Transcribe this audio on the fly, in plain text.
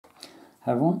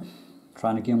Hey everyone,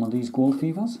 trying again with these gold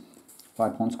fevers,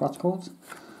 £5 scratch codes.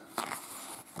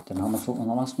 Didn't have much luck on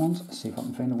the last ones. See if I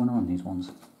can find a winner on these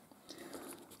ones.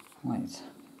 Right.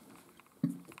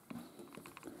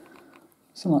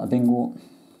 Similar to bingo.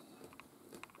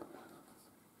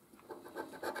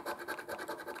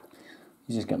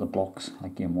 You just get the blocks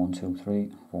like game 1, 2,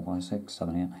 3, 4, 5, 6,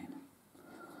 7, 8, 9.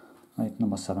 Right,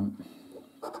 number 7.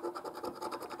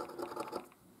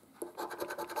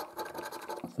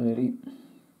 30.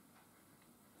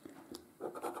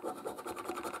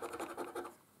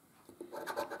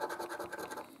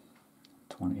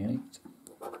 28.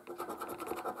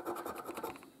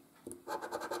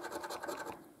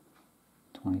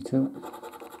 22.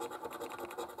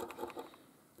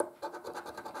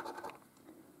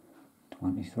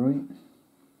 23.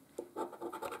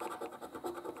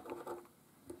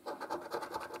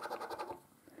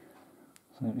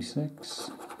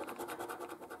 36.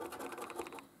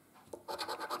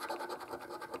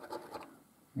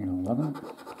 11.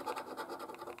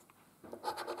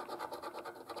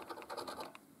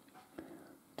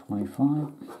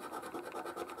 25.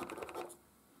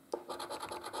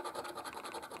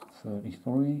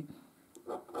 33.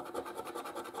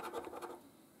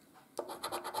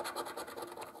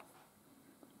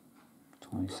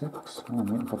 26. Oh, I'm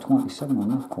waiting for 27 on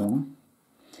that corner.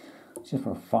 It's just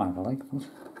for a 5 I like, but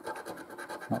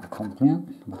not a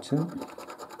complaint. Number 2.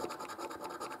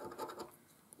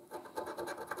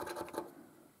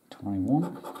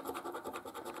 21.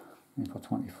 Waiting for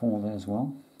 24 there as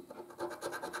well.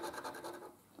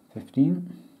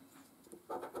 15.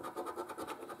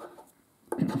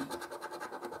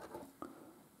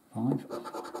 5.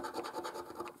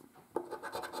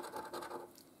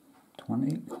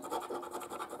 20.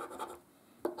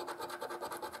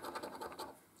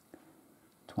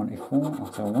 24,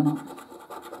 that's our winner.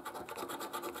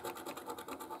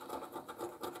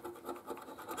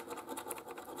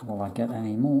 Will I get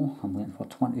any more? I'm waiting for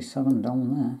 27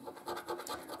 down there.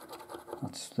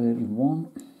 That's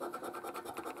 31.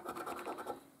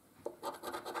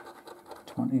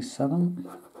 27.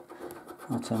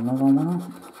 That's another winner.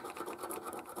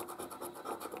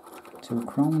 2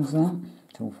 crowns there.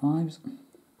 2 5s.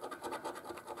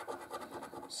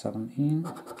 17.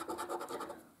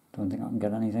 Don't think I can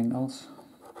get anything else.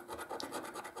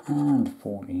 And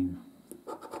 14.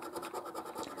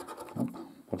 Nope,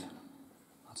 but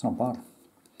that's not bad.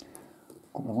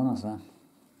 Couple of winners there.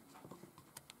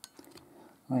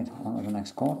 Right, on to the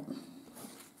next card.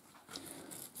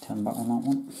 10 back on that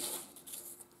one.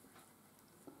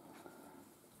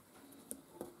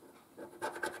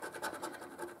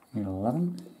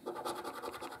 11.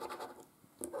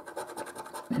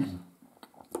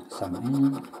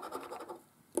 17.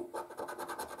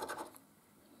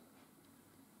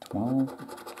 12.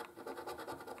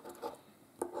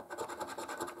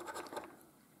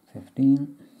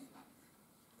 15.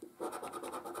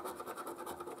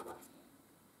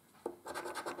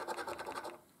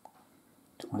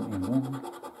 21.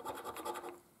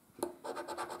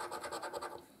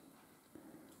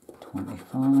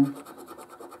 25.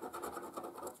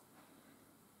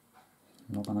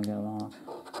 Not gonna get that.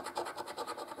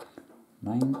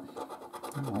 9.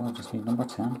 Well, I just need number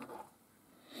 10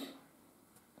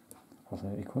 for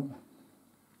 30 quid.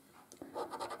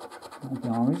 That'll be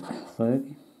alright.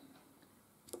 30.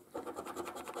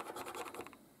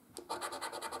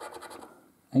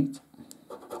 8.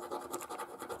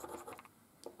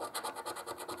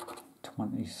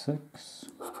 26.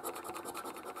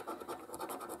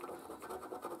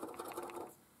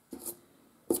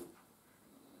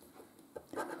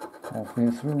 halfway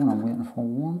through and I'm waiting for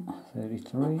 1.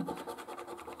 33.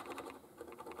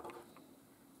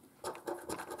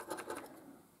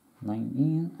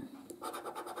 19.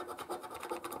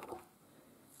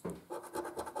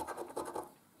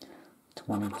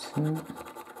 22.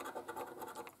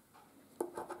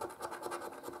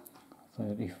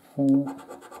 34.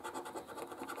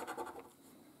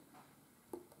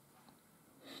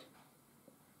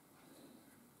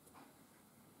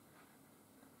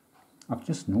 've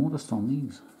just noticed on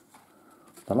these,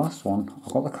 the last one, I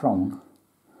got the crown.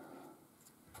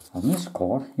 On this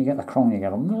card, you get the crown, you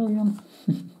get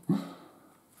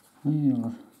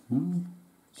 1,000,000.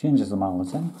 Changes the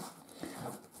mileage then.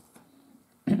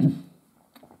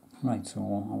 Right, so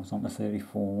I was on to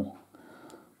 34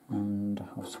 and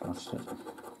I've scratched it.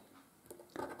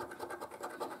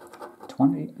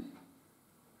 20.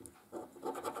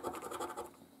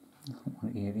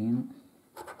 18.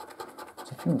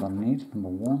 There's a few that I need. Number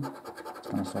 1. It's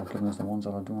going to start giving us the ones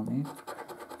that I don't need.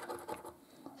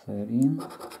 13.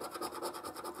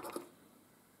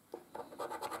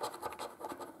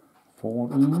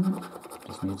 14.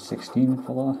 Just need 16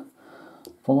 for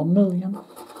the million.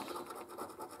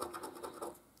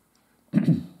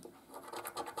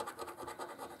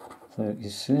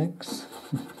 36.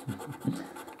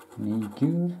 Need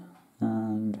good.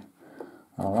 And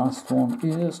the last one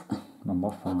is number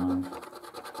 5.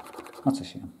 That's a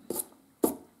shame.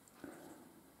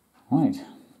 Right,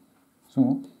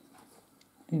 so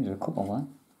needed a couple there,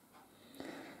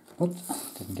 but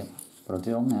didn't get a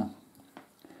deal on there.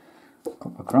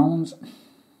 Couple of crowns,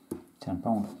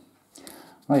 £10.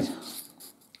 Right,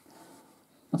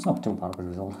 that's not too bad of a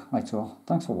result. Right, so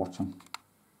thanks for watching.